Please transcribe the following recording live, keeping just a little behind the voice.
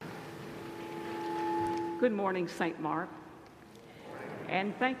Good morning, St. Mark.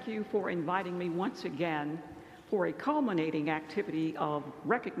 And thank you for inviting me once again for a culminating activity of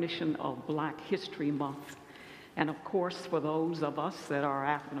recognition of Black History Month. And of course, for those of us that are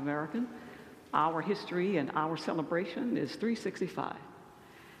African American, our history and our celebration is 365.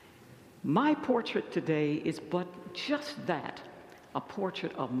 My portrait today is but just that, a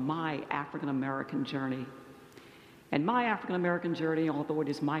portrait of my African American journey. And my African American journey, although it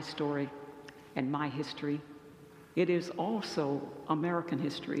is my story and my history, it is also American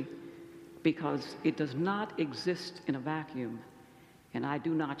history because it does not exist in a vacuum. And I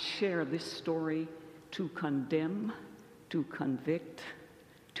do not share this story to condemn, to convict,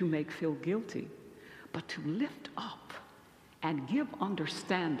 to make feel guilty, but to lift up and give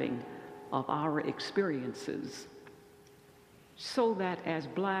understanding of our experiences so that as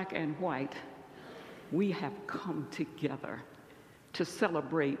Black and white, we have come together to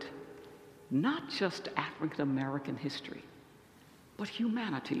celebrate not just African American history, but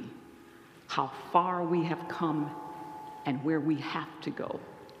humanity, how far we have come and where we have to go.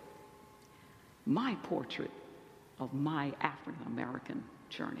 My portrait of my African American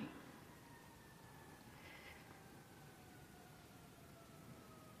journey.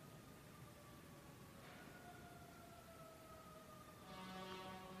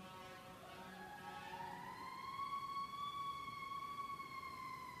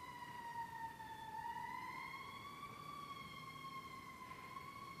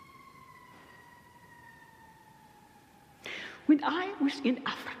 When I was in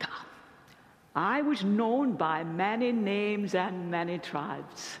Africa, I was known by many names and many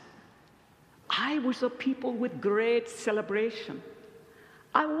tribes. I was a people with great celebration.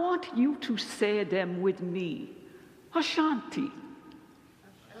 I want you to say them with me. Ashanti.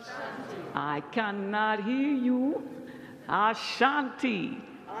 Ashanti. I cannot hear you. Ashanti.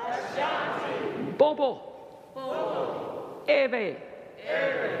 Ashanti. Bobo. Bobo. Ewe.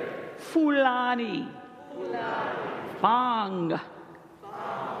 Ewe. Fulani. Fulani. Fang,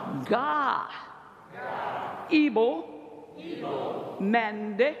 Ga, Igbo,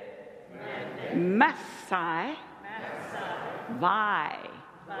 Mende, Maasai, Vai,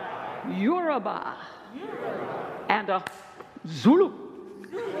 Yoruba, and Zulu.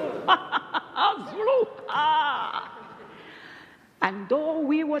 Zulu. And though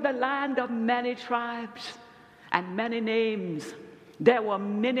we were the land of many tribes and many names, there were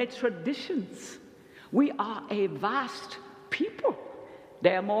many traditions. We are a vast people.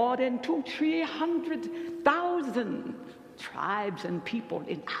 There are more than 200,000-300,000 tribes and people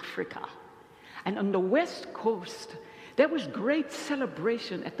in Africa. And on the West Coast, there was great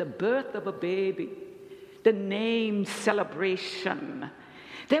celebration at the birth of a baby, the name celebration.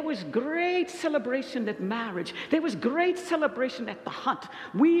 There was great celebration at marriage. There was great celebration at the hunt.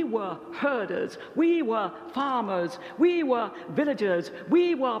 We were herders. We were farmers. We were villagers.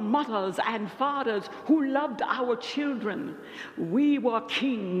 We were mothers and fathers who loved our children. We were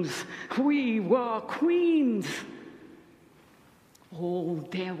kings. We were queens. Oh,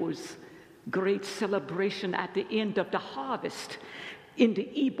 there was great celebration at the end of the harvest. In the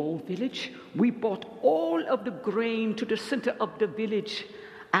Igbo village, we brought all of the grain to the center of the village,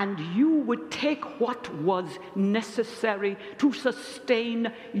 and you would take what was necessary to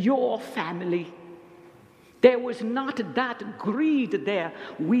sustain your family. There was not that greed there.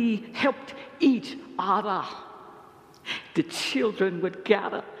 We helped each other. The children would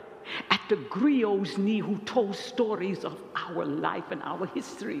gather at the griot's knee who told stories of our life and our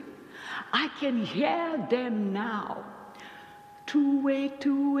history. I can hear them now. Tuwe,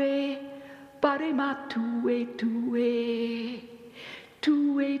 tuwe, barema, tuwe, tuwe.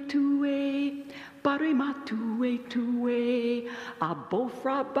 Tuwe, tuwe, barima, tuwe, tuwe,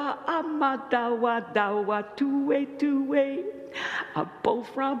 abofraba, amadawa, dawa, tuwe, tuwe,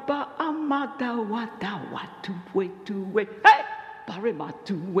 abofraba, amadawa, dawa, tuwe, tuwe, hey, barima,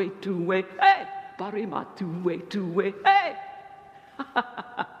 tuwe, tuwe, hey, barima, tuwe, tuwe, hey.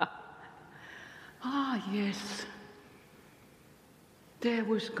 Yes, there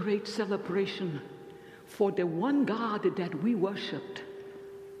was great celebration, for the one God that we worshiped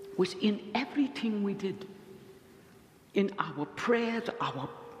was in everything we did, in our prayers, our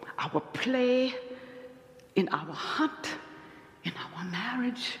play, in our hunt, in our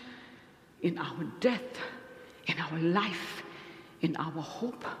marriage, in our death, in our life, in our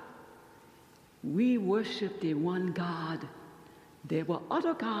hope. We worship the one God. There were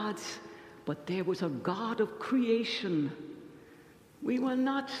other gods, but there was a God of creation. We were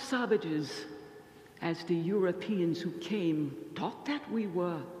not savages, as the Europeans who came thought that we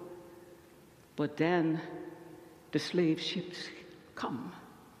were. But then the slave ships come,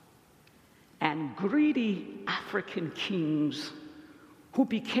 and greedy African kings who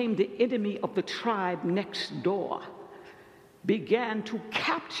became the enemy of the tribe next door began to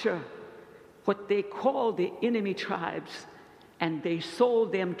capture what they called the enemy tribes, and they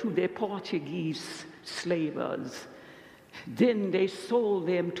sold them to their Portuguese slavers. Then they sold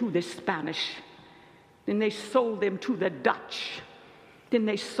them to the Spanish. Then they sold them to the Dutch. Then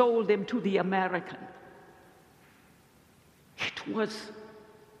they sold them to the American. It was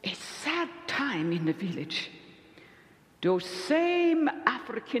a sad time in the village. Those same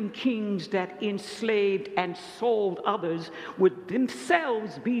African kings that enslaved and sold others would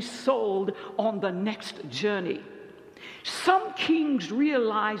themselves be sold on the next journey. Some kings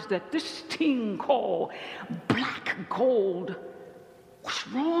realized that this thing called black gold was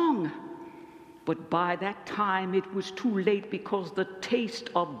wrong. But by that time, it was too late, because the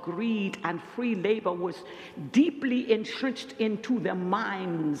taste of greed and free labor was deeply entrenched into the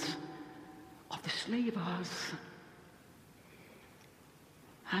minds of the slavers.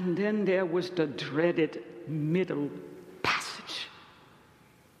 And then there was the dreaded Middle Passage.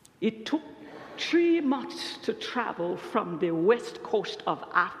 It took 3 months to travel from the west coast of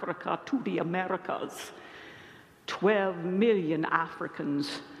Africa to the Americas. 12 million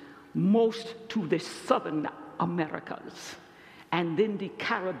Africans, most to the southern Americas, and then the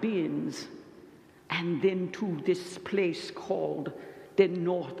Caribbeans, and then to this place called the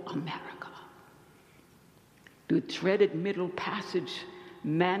North America. The dreaded Middle Passage,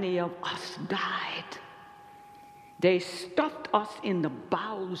 many of us died. They stuffed us in the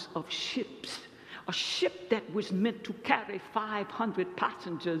bows of ships. A ship that was meant to carry 500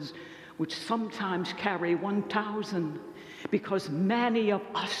 passengers would sometimes carry 1,000, because many of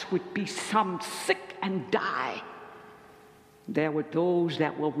us would be some sick and die. There were those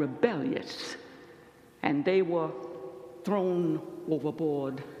that were rebellious, and they were thrown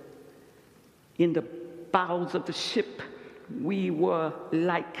overboard. In the bowels of the ship, we were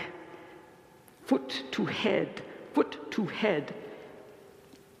like foot to head,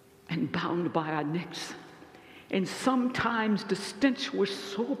 and bound by our necks. And sometimes the stench was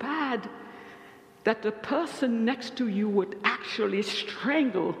so bad that the person next to you would actually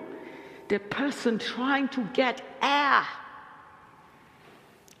strangle the person trying to get air.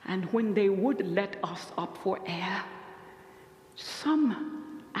 And when they would let us up for air,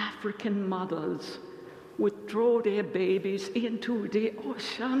 some African mothers would throw their babies into the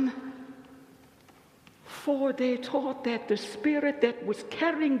ocean, for they thought that the spirit that was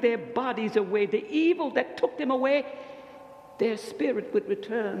carrying their bodies away, the evil that took them away, their spirit would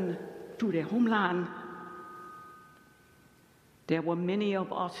return to their homeland. There were many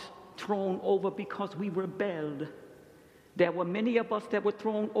of us thrown over because we rebelled. There were many of us that were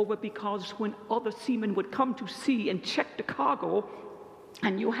thrown over because when other seamen would come to see and check the cargo,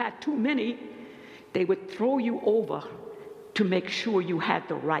 and you had too many, they would throw you over to make sure you had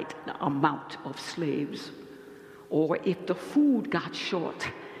the right amount of slaves. Or if the food got short,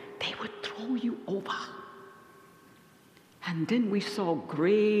 they would throw you over. And then we saw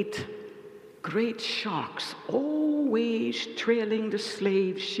great sharks always trailing the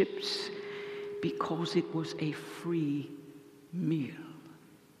slave ships, because it was a free meal.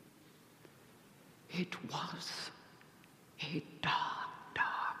 It was a dark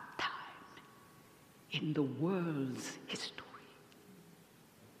time in the world's history.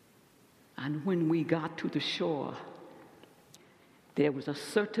 And when we got to the shore, there was a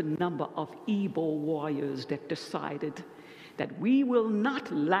certain number of Igbo warriors that decided that we will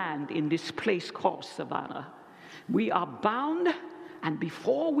not land in this place called Savannah. We are bound, and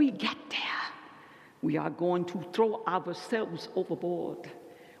before we get there, we are going to throw ourselves overboard.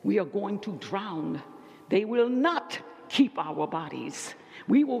 We are going to drown. They will not keep our bodies.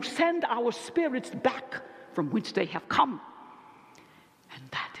 We will send our spirits back from which they have come. And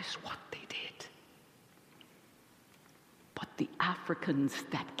that is what they did. But the Africans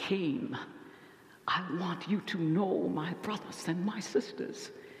that came, I want you to know, my brothers and my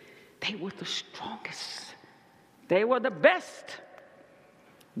sisters, they were the strongest. They were the best.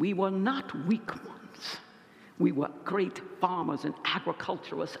 We were not weak ones. We were great farmers and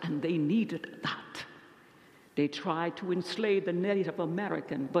agriculturists, and they needed that. They tried to enslave the Native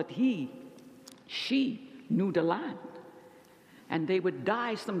American, but she knew the land. And they would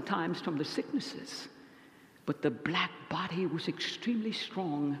die sometimes from the sicknesses. But the black body was extremely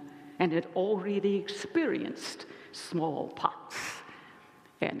strong and had already experienced smallpox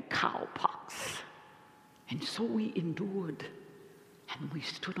and cowpox. And so we endured, and we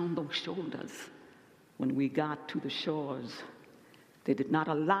stood on those shoulders. When we got to the shores, they did not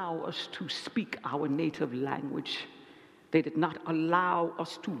allow us to speak our native language. They did not allow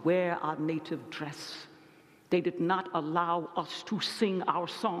us to wear our native dress. They did not allow us to sing our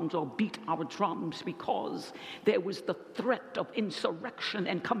songs or beat our drums because there was the threat of insurrection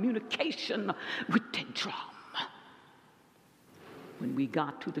and communication with the drum. When we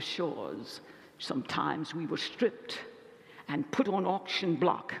got to the shores, sometimes we were stripped and put on auction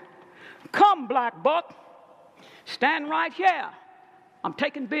block. Come, black buck, stand right here. I'm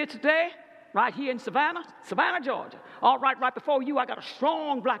taking bids today, right here in Savannah, Georgia. All right, right before you, I got a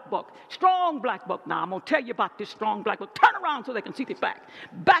strong black buck. Strong black buck. Now, I'm going to tell you about this strong black buck. Turn around so they can see the back.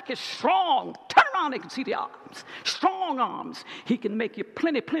 Back is strong. Turn around, they can see the arms. Strong arms. He can make you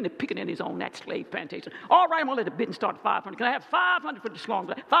plenty picking in his own that slave plantation. All right, I'm going to let the bidding start at 500. Can I have 500 for the strong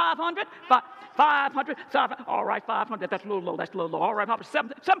black? 500? 500? All right, 500. That's a little low. All right,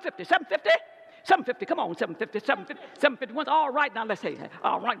 750. 750, come on, 750. All right, now let's say,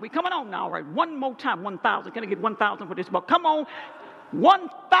 all right, we coming on now. All right, one more time, 1,000. Can I get 1,000 for this book? Come on,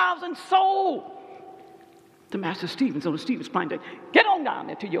 1,000 sold to Master Stevens on the Stevens plantation. Get on down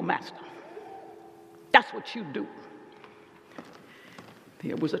there to your master. That's what you do.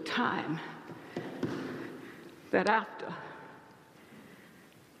 There was a time that after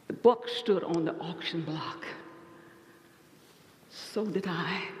the buck stood on the auction block, so did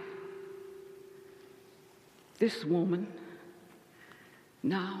I. This woman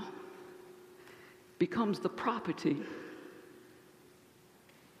now becomes the property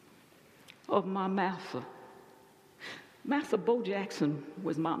of my master. Master Bo Jackson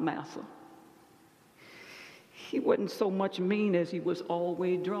was my master. He wasn't so much mean as he was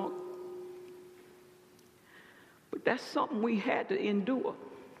always drunk. But that's something we had to endure.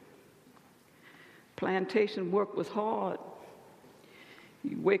 Plantation work was hard.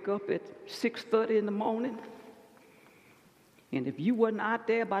 You wake up at 6:30 in the morning, and if you wasn't out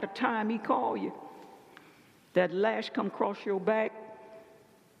there by the time he called you, that lash come across your back.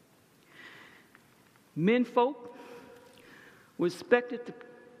 Men folk were expected to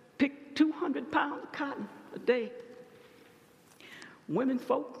pick 200 pounds of cotton a day. Women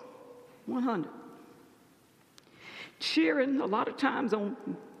folk, 100. Cheering a lot of times on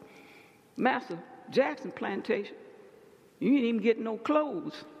Master Jackson plantation. You didn't even get no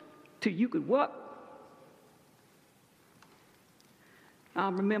clothes till you could work. I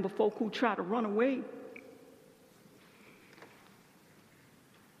remember folk who tried to run away.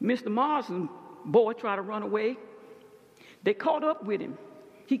 Mr. Marsden's boy tried to run away. They caught up with him.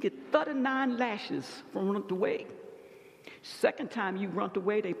 He get 39 lashes from running away. Second time you run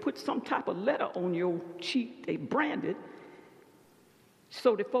away, they put some type of letter on your cheek. They branded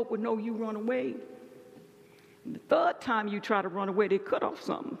so that folk would know you run away. And the third time you try to run away, they cut off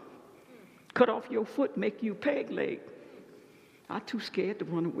something. Cut off your foot, make you peg leg. I'm too scared to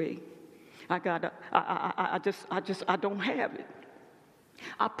run away. I don't have it.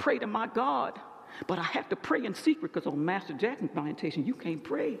 I pray to my God, but I have to pray in secret because on Master Jackson's plantation, you can't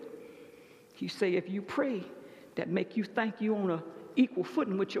pray. He say if you pray, that make you think you on an equal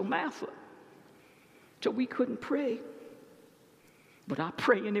footing with your master. So we couldn't pray, but I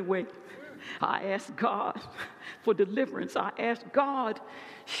pray anyway. I ask God for deliverance. I ask God,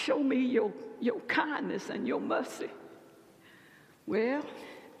 show me your kindness and your mercy. Well,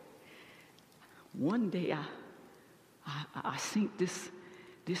 one day I seen this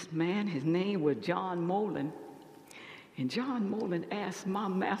man, his name was John Molan, and John Molan asked my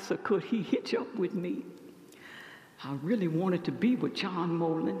master, could he hitch up with me? I really wanted to be with John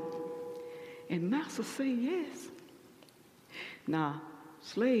Molan, and master said yes. Now,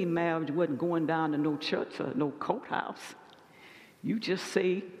 slave marriage wasn't going down to no church or no courthouse. You just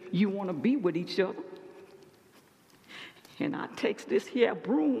say you want to be with each other. And I takes this here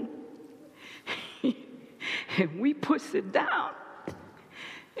broom and we puts it down.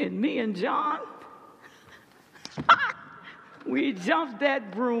 And me and John, we jumped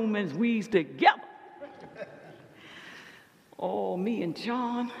that broom and we's together. Oh, me and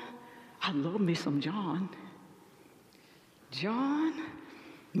John, I love me some John. John,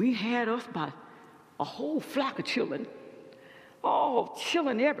 we had us by a whole flock of children, all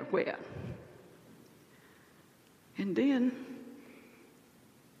children everywhere. And then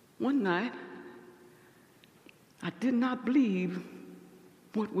one night, I did not believe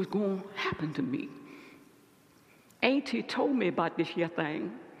what was going to happen to me. Auntie told me about this here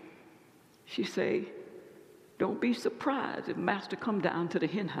thing. She said, don't be surprised if Master come down to the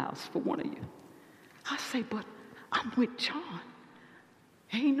hen house for one of you. I say, but I'm with John.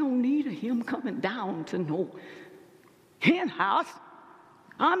 Ain't no need of him coming down to no hen house.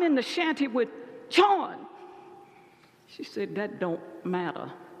 I'm in the shanty with John. She said, that don't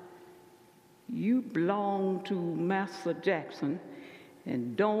matter. you belong to Master Jackson,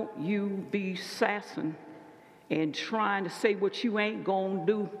 and don't you be sassing and trying to say what you ain't gonna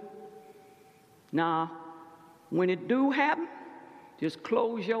do. Now, when it do happen, just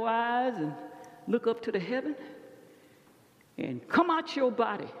close your eyes and look up to the heaven and come out your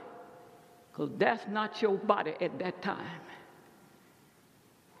body, because that's not your body at that time.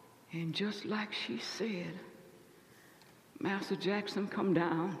 And just like she said, Master Jackson come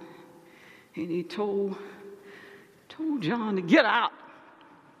down and he told John to get out.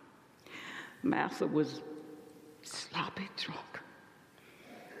 Master was sloppy drunk.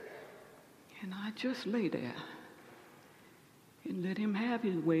 And I just lay there and let him have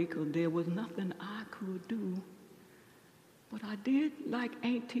his way, because there was nothing I could do. But I did like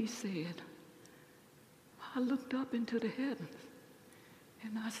Auntie said. I looked up into the heavens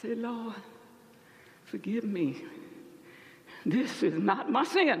and I said, Lord, forgive me. This is not my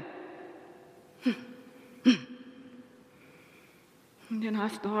sin. And then I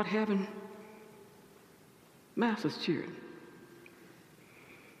started having Master's children.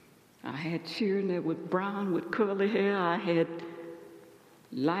 I had children that were brown with curly hair. I had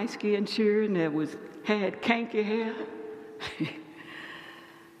light-skinned children that had kinky hair.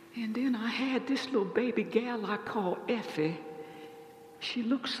 And then I had this little baby gal I called Effie. She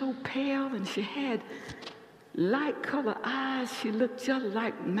looked so pale, and she had light-colored eyes. She looked just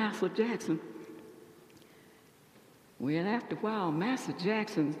like Master Jackson. Well, after a while, Master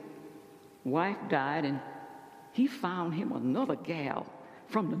Jackson's wife died, and he found him another gal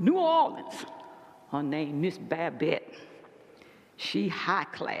from the New Orleans. Her name Miss Babette. She high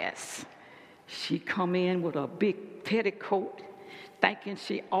class. She come in with a big petticoat, thinking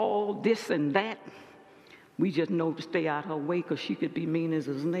she all this and that. We just know to stay out her way, because she could be mean as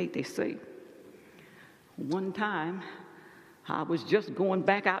a snake, they say. One time, I was just going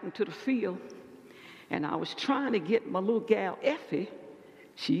back out into the field, and I was trying to get my little gal Effie,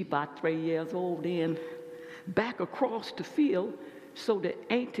 she about 3 years old then, back across the field so that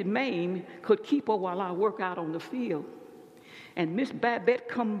Auntie Mame could keep her while I work out on the field. And Miss Babette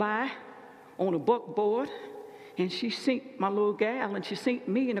come by on a buckboard, and she seen my little gal, and she seen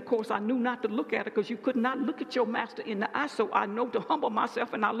me, and of course I knew not to look at her, because you could not look at your master in the eye, so I know to humble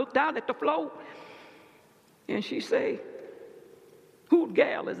myself, and I looked down at the floor, and she say, "Whose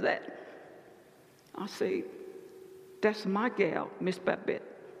gal is that?" I say, "That's my gal, Miss Babette."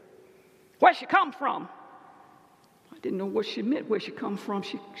 "Where she come from?" I didn't know what she meant, where she come from.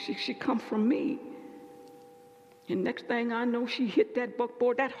 She come from me. And next thing I know, she hit that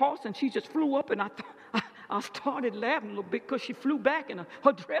buckboard, that horse, and she just flew up, and I started laughing a little bit, because she flew back and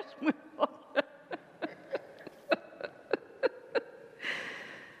her dress went up.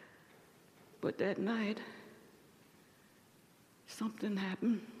 But that night, something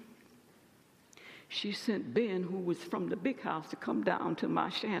happened. She sent Ben, who was from the big house, to come down to my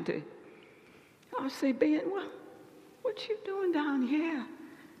shanty. I say, "Ben, what you doing down here?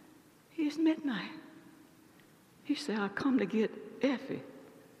 It's midnight." He said, "I come to get Effie."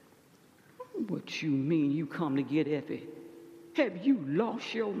 "What you mean you come to get Effie? Have you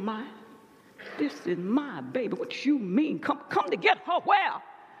lost your mind? This is my baby. What you mean come to get her where?"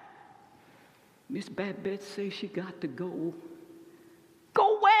 Miss Babette says she got to go.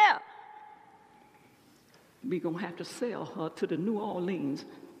 "Go where?" "We gonna have to sell her to the New Orleans."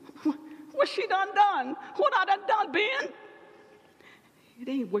 "What she done? What I done, Ben?" "It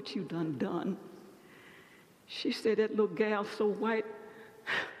ain't what you done. She said that little gal so white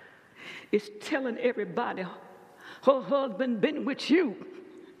is telling everybody her husband been with you."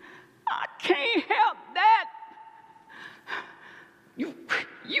 "I can't help that." You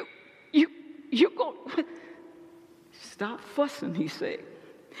go. "Stop fussing," he said.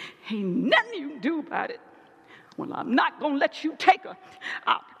 "Ain't nothing you can do about it." "Well, I'm not going to let you take her.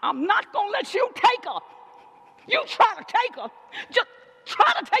 I'm not going to let you take her. You try to take her. Just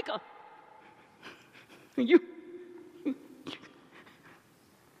try to take her.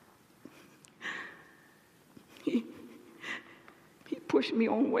 He pushed me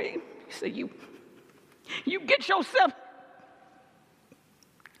on way. He said, you get yourself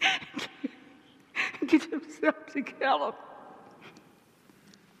together."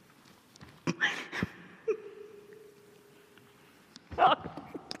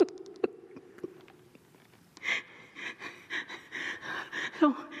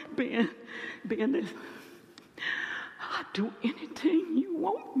 So, Ben, listen, I'll do anything you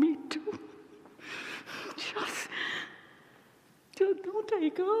want me to. Just don't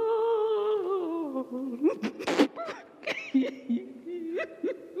take her.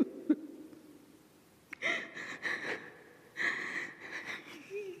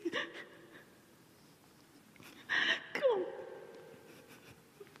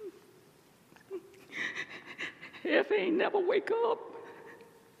 If ain't never wake up.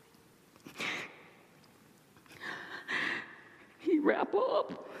 He wrap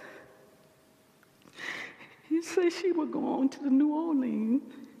up. He say she was going to the New Orleans.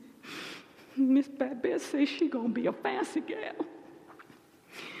 Miss Babette say she gonna be a fancy gal.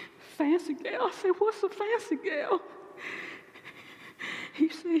 Fancy gal. I said, what's a fancy gal? He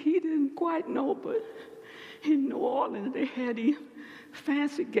said he didn't quite know, but in New Orleans they had these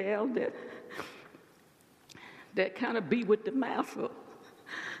fancy gal that kind of be with the master.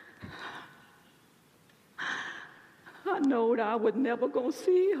 I knowed I was never gonna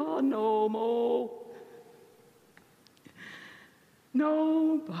see her no more.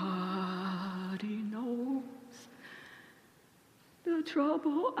 Nobody knows the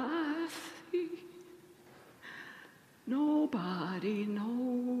trouble I see. Nobody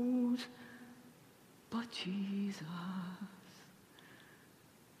knows but Jesus.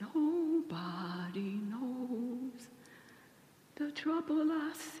 Nobody knows the trouble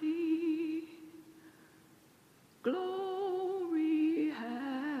I see. Glory,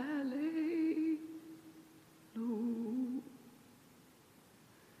 hallelujah.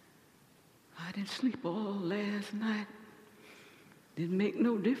 I didn't sleep all last night. Didn't make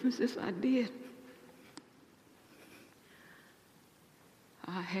no difference if I did.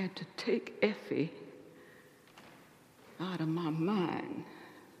 I had to take Effie out of my mind.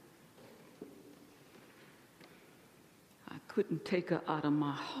 I couldn't take her out of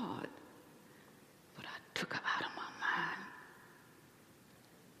my heart, but I took her out of my mind.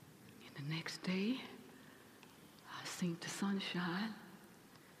 And the next day, I seen the sunshine,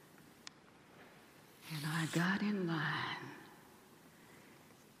 and I got in line.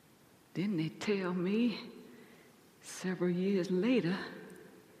 Then they tell me several years later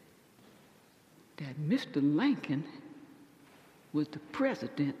that Mr. Lincoln was the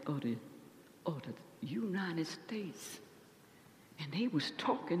president of the United States, and he was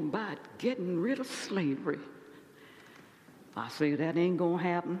talking about getting rid of slavery. I say that ain't gonna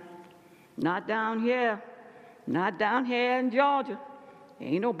happen. Not down here. Not down here in Georgia.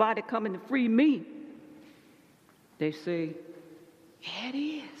 Ain't nobody coming to free me. They say, yeah, it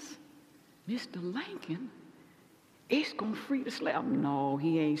is. Mr. Lincoln is gonna free the slave. No,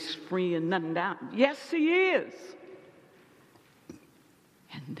 he ain't freeing nothing down. Yes, he is.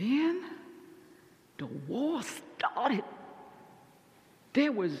 And then the war started.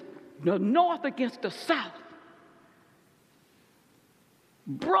 There was the North against the South.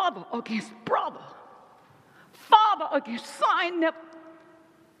 Brother against brother. Father against son.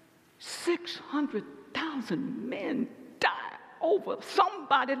 600,000 men died over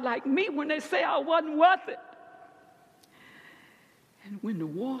somebody like me when they say I wasn't worth it. And when the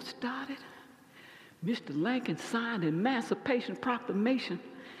war started, Mr. Lincoln signed the Emancipation Proclamation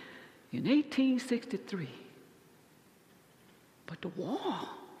in 1863. But the war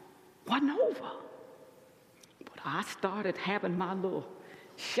wasn't over. But I started having my little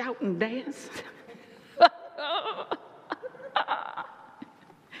shouting dance.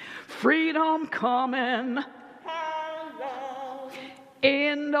 Freedom coming. Hello.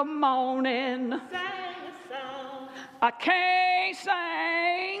 In the morning. Sing a song. I can't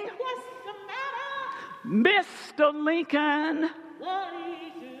sing. What's the matter? Mr. Lincoln. What did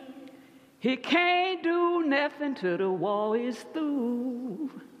he do? He can't do nothing till the war is through.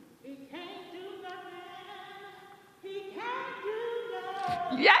 He can't do nothing. He can't do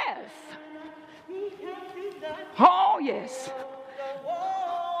nothing. Yes. He can't do nothing. Oh, yes. The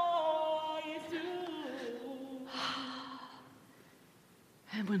war is through.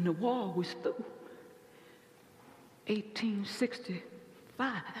 And when the war was through,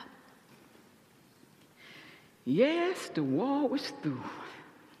 1865, yes, the war was through.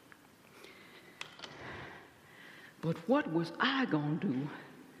 But what was I going to do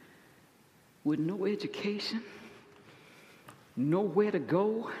with no education, nowhere to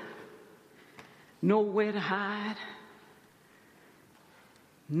go, nowhere to hide,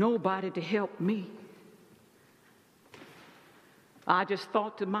 nobody to help me? I just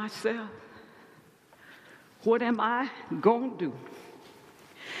thought to myself, what am I going to do?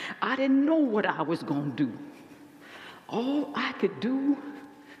 I didn't know what I was going to do. All I could do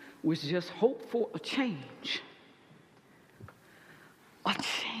was just hope for a change. A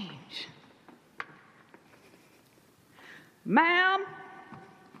change. Ma'am?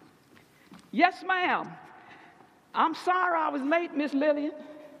 Yes, ma'am. I'm sorry I was late, Miss Lillian.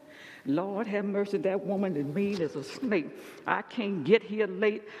 Lord have mercy, that woman is mean as a snake. I can't get here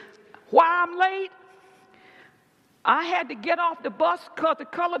late. Why I'm late? I had to get off the bus because the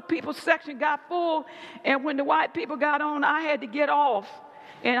colored people section got full, and when the white people got on, I had to get off.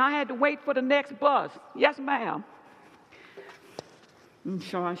 And I had to wait for the next bus. Yes, ma'am. And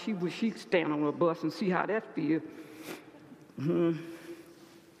Sean, she wish she'd stand on a bus and see how that feels.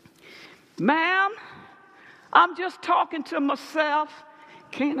 Ma'am, I'm just talking to myself.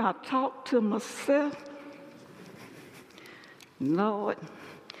 Can I talk to myself? Lord.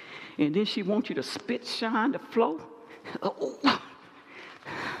 And then she wants you to spit shine the flow. Oh.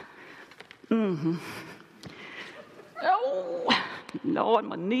 Oh, Lord,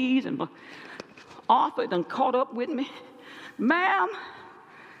 my knees and my arthur done caught up with me. Ma'am,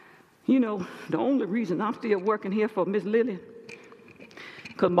 you know, the only reason I'm still working here for Miss Lillian,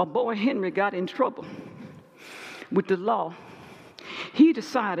 because my boy Henry got in trouble with the law. He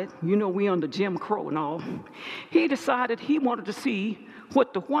decided, you know, we under Jim Crow and all, he decided he wanted to see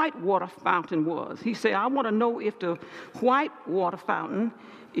what the white water fountain was. He said, I want to know if the white water fountain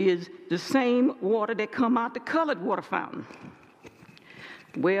is the same water that come out the colored water fountain.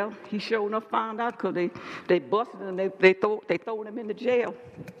 Well, he sure enough found out because they busted him and they throw him in the jail.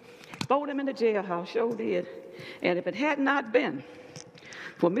 Throw him in the jailhouse, sure did. And if it had not been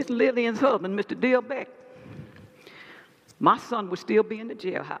for Miss Lillian's husband, Mr. Dill Beck, my son would still be in the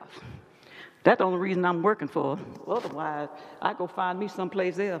jailhouse. That's the only reason I'm working for her. Otherwise, I'd go find me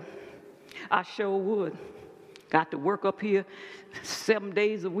someplace else. I sure would. Got to work up here 7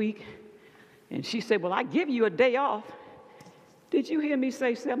 days a week. And she said, well, I give you a day off. Did you hear me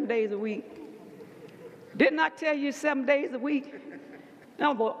say 7 days a week? Didn't I tell you 7 days a week?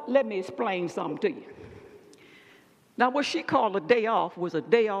 Now, well, let me explain something to you. Now, what she called a day off was a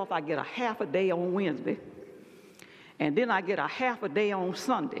day off. I get a half a day on Wednesday. And then I get a half a day on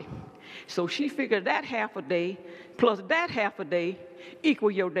Sunday. So she figured that half a day plus that half a day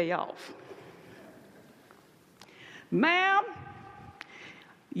equal your day off. Ma'am,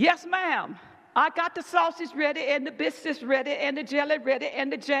 yes, ma'am. I got the sausage ready and the biscuits ready and the jelly ready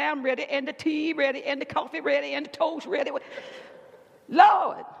and the jam ready and the tea ready and the coffee ready and the toast ready.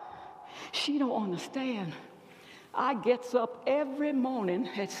 Lord, she don't understand. I gets up every morning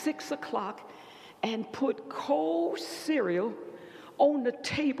at 6 o'clock and put cold cereal on the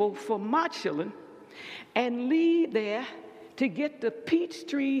table for my children and leave there to get the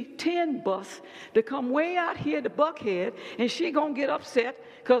Peachtree 10 bus to come way out here to Buckhead, and she gonna get upset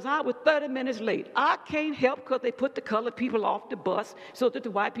because I was 30 minutes late. I can't help because they put the colored people off the bus so that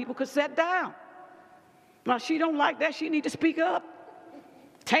the white people could sit down. Now, she don't like that. She need to speak up.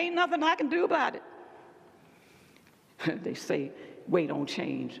 Ain't nothing I can do about it. They say, wait on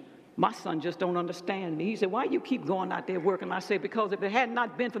change. My son just don't understand me. He said, why you keep going out there working? I say, because if it had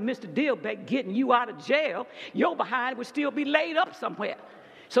not been for Mr. Dillbeck getting you out of jail, your behind would still be laid up somewhere.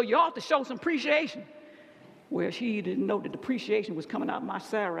 So you ought to show some appreciation. Well, she didn't know the depreciation was coming out of my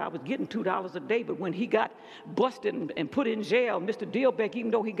salary. I was getting $2 a day, but when he got busted and put in jail, Mr. Dillbeck, even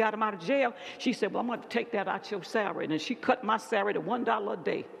though he got him out of jail, she said, well, I'm going to take that out your salary. And then she cut my salary to $1 a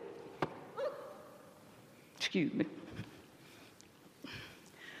day. Excuse me.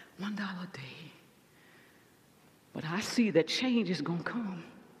 $1 a day. But I see that change is going to come.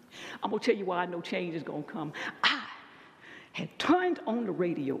 I'm going to tell you why I know change is going to come. I had turned on the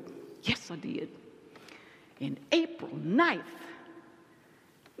radio. Yes, I did. In April 9th,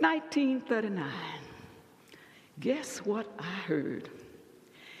 1939. Guess what I heard?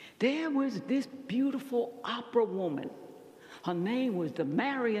 There was this beautiful opera woman. Her name was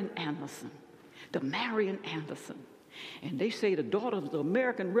Marian Anderson. Marian Anderson. And they say the daughter of the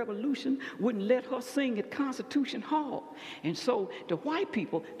American Revolution wouldn't let her sing at Constitution Hall. And so the white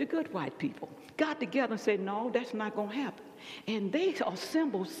people, the good white people, got together and said, no, that's not going to happen. And they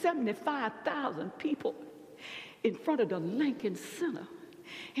assembled 75,000 people in front of the Lincoln Center.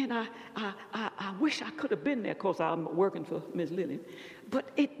 And I wish I could have been there because I'm working for Miss Lillian. But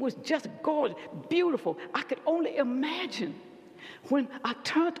it was just gorgeous, beautiful. I could only imagine when I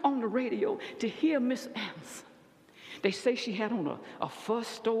turned on the radio to hear Miss Anderson. They say she had on a fur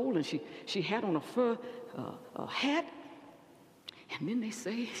stole and she had on a fur hat. And then they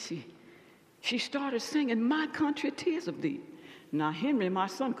say she started singing My Country, Tears of Thee. Now, Henry, my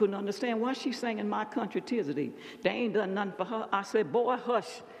son, couldn't understand why she's singing My Country, Tears of Thee. They ain't done nothing for her. I said, boy,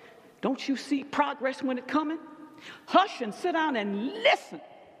 hush. Don't you see progress when it's coming? Hush and sit down and listen.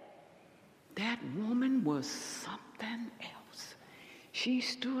 That woman was something else. She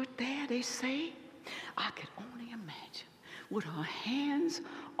stood there, they say, I could only imagine, with her hands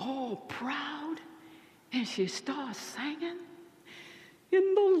all proud, and she starts singing,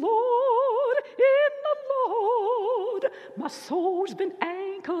 in the Lord, my soul's been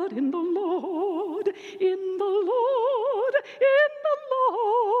anchored in the Lord, in the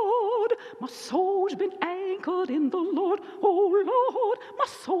Lord, my soul's been anchored anchored in the Lord. Oh Lord, my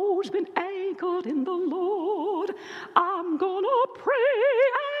soul's been anchored in the Lord. I'm gonna pray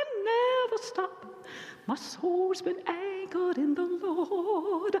and never stop. My soul's been anchored in the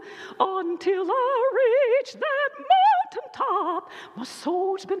Lord until I reach that mountaintop. My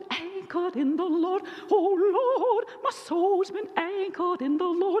soul's been anchored in the Lord. Oh Lord, my soul's been anchored in the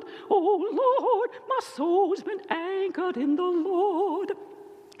Lord. Oh Lord, my soul's been anchored in the Lord.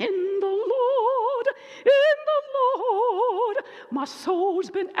 In the Lord, in the Lord, my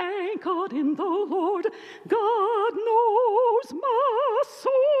soul's been anchored in the Lord. God knows my soul's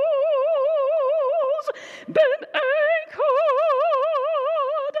been anchored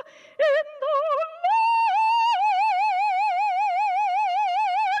in the Lord.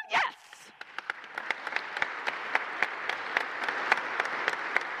 Yes.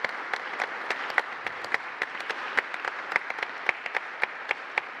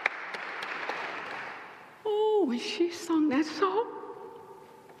 When she sung that song,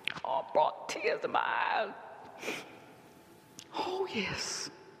 oh, it brought tears to my eyes. Oh, yes.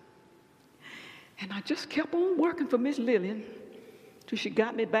 And I just kept on working for Miss Lillian till she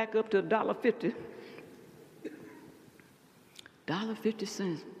got me back up to $1.50.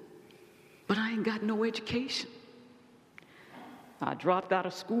 $1.50. But I ain't got no education. I dropped out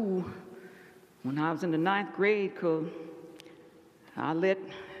of school when I was in the 9th grade because I let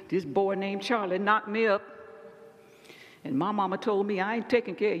this boy named Charlie knock me up. And my mama told me, I ain't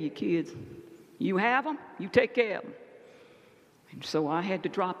taking care of your kids. You have them, you take care of them. And so I had to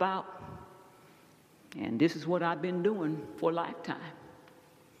drop out. And this is what I've been doing for a lifetime.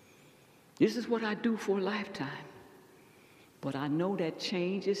 This is what I do for a lifetime. But I know that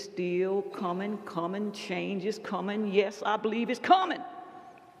change is still coming, change is coming. Yes, I believe it's coming.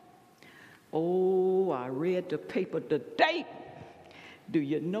 Oh, I read the paper today. Do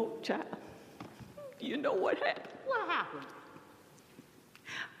you know, child? You know what happened? What happened?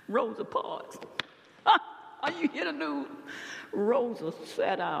 Rosa Parks. Are you hear the news? Rosa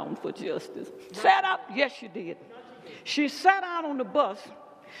sat down for justice. Sat out? Yes, she did. She sat out on the bus.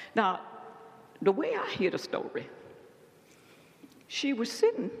 Now, the way I hear the story, she was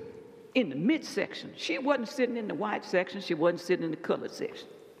sitting in the midsection. She wasn't sitting in the white section. She wasn't sitting in the colored section.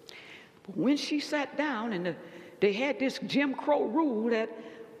 But when she sat down, and they had this Jim Crow rule that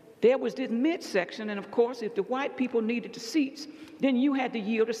there was this midsection, and of course, if the white people needed the seats, then you had to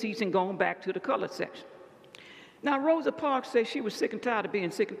yield the seats and go on back to the colored section. Now, Rosa Parks said she was sick and tired of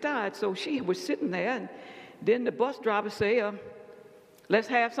being sick and tired, so she was sitting there, and then the bus driver said, let's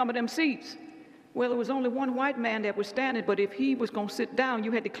have some of them seats. Well, there was only one white man that was standing, but if he was going to sit down,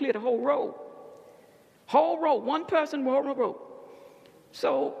 you had to clear the whole row. Whole row, one person on a row.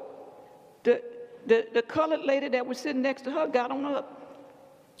 So the colored lady that was sitting next to her got on up.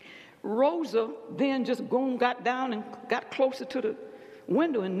 Rosa then just got down and got closer to the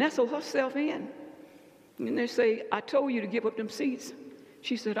window and nestled herself in. And they say, I told you to give up them seats.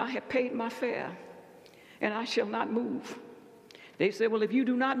 She said, I have paid my fare, and I shall not move. They said, well, if you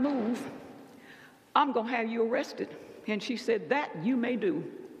do not move, I'm going to have you arrested. And she said, that you may do.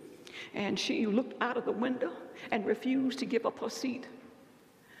 And she looked out of the window and refused to give up her seat.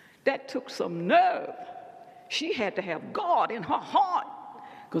 That took some nerve. She had to have God in her heart,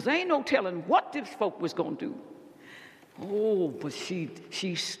 because there ain't no telling what this folk was going to do. Oh, but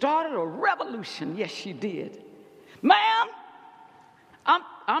she started a revolution. Yes, she did. Ma'am,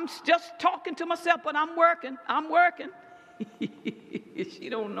 I'm just talking to myself, but I'm working. She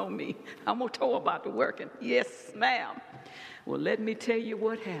don't know me. I'm going to tell her about the working. Yes, ma'am. Well, let me tell you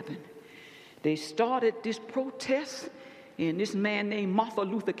what happened. They started this protest, and this man named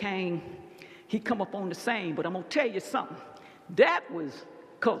Martin Luther King, he come up on the scene. But I'm going to tell you something. That was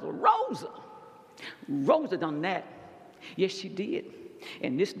because of Rosa. Rosa done that. Yes, she did.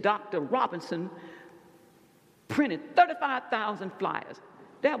 And this Dr. Robinson printed 35,000 flyers.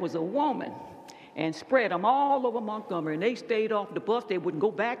 That was a woman. And spread them all over Montgomery. And they stayed off the bus. They wouldn't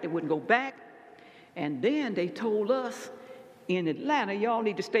go back. And then they told us in Atlanta, y'all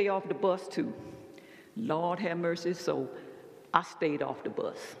need to stay off the bus too. Lord have mercy. So I stayed off the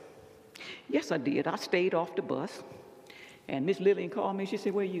bus. Yes, I did. I stayed off the bus. And Miss Lillian called me. She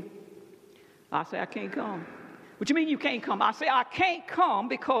said, where are you? I said, I can't come. What you mean you can't come? I said, I can't come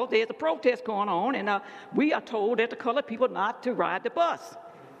because there's a protest going on, and we are told that the colored people not to ride the bus.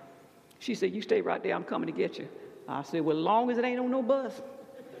 She said, you stay right there. I'm coming to get you. I said, well, as long as it ain't on no bus.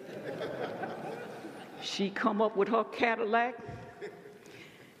 She come up with her Cadillac,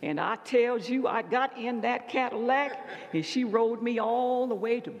 and I tells you, I got in that Cadillac, and she rode me all the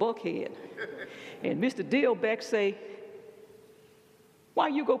way to Buckhead. And Mr. Dillbeck say, why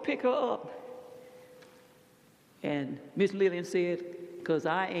you go pick her up? And Miss Lillian said, because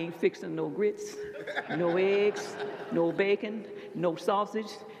I ain't fixing no grits, no eggs, no bacon, no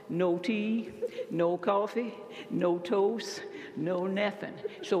sausage, no tea, no coffee, no toast, no nothing.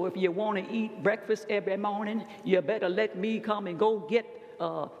 So if you want to eat breakfast every morning, you better let me come and go get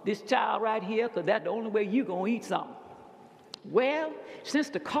this child right here, because that's the only way you're going to eat something. Well, since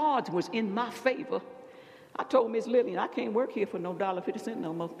the cards was in my favor, I told Miss Lillian, I can't work here for no $1.50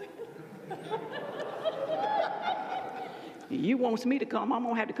 no more. You wants me to come, I'm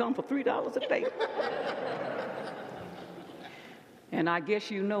going to have to come for $3 a day. And I guess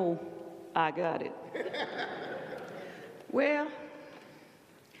you know I got it. Well,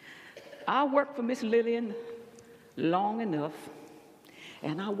 I worked for Miss Lillian long enough,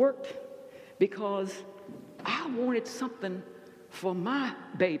 and I worked because I wanted something for my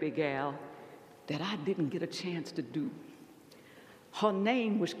baby gal that I didn't get a chance to do. Her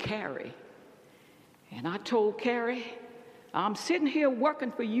name was Carrie, and I told Carrie, I'm sitting here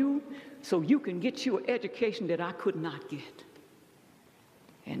working for you so you can get you an education that I could not get.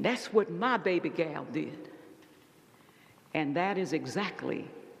 And that's what my baby gal did. And that is exactly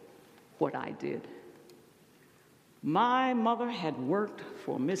what I did. My mother had worked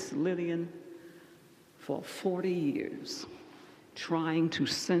for Miss Lillian for 40 years, trying to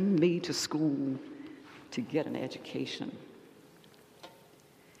send me to school to get an education.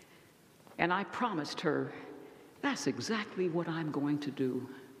 And I promised her, that's exactly what I'm going to do.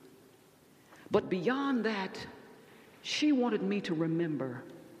 But beyond that, she wanted me to remember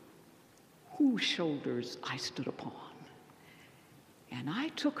whose shoulders I stood upon. And I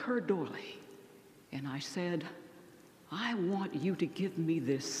took her doily and I said, I want you to give me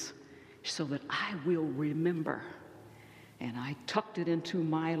this so that I will remember. And I tucked it into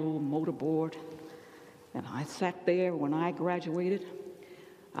my little motorboard, and I sat there. When I graduated,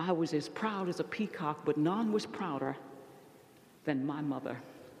 I was as proud as a peacock, but none was prouder than my mother.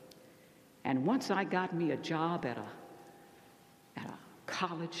 And once I got me a job at a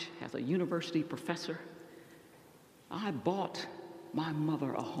college as a university professor, I bought my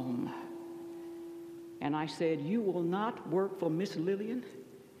mother a home. And I said, you will not work for Miss Lillian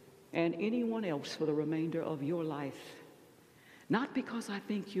and anyone else for the remainder of your life. Not because I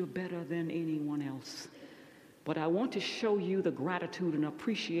think you're better than anyone else, but I want to show you the gratitude and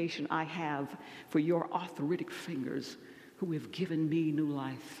appreciation I have for your arthritic fingers who have given me new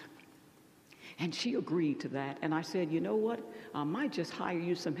life. And she agreed to that. And I said, you know what? I might just hire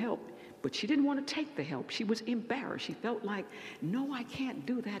you some help. But she didn't want to take the help. She was embarrassed. She felt like, no, I can't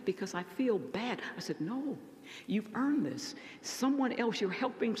do that because I feel bad. I said, no, you've earned this. Someone else, you're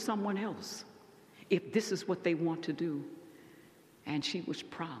helping someone else if this is what they want to do. And she was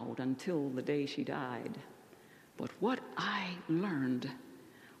proud until the day she died. But what I learned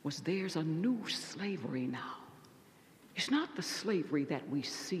was there's a new slavery now. It's not the slavery that we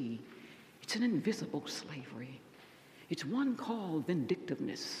see. It's an invisible slavery. It's one called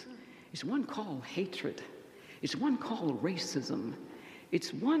vindictiveness. It's one called hatred. It's one called racism.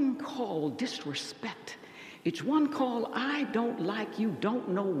 It's one called disrespect. It's one called I don't like you, don't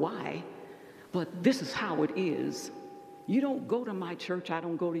know why, but this is how it is. You don't go to my church, I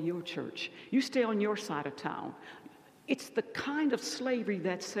don't go to your church. You stay on your side of town. It's the kind of slavery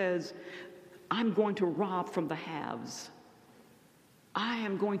that says, I'm going to rob from the haves. I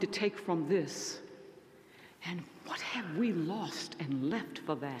am going to take from this. And what have we lost and left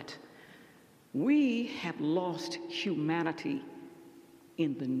for that? We have lost humanity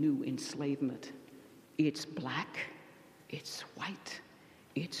in the new enslavement. It's black, it's white,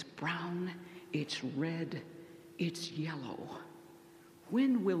 it's brown, it's red, it's yellow.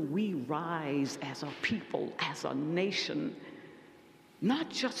 When will we rise as a people, as a nation, not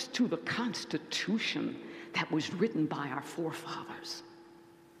just to the Constitution that was written by our forefathers,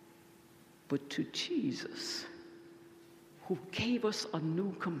 but to Jesus, who gave us a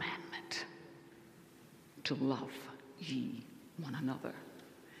new commandment, to love ye one another.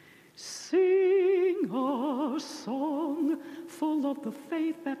 Sing a song full of the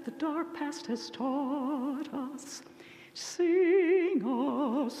faith that the dark past has taught us. Sing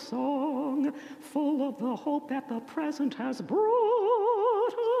a song full of the hope that the present has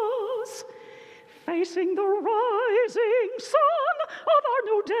brought us. Facing the rising sun of our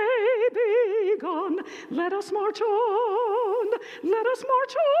new day begun, let us march on, let us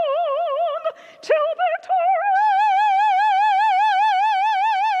march on, till victory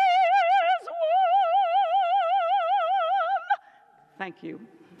is won. Thank you.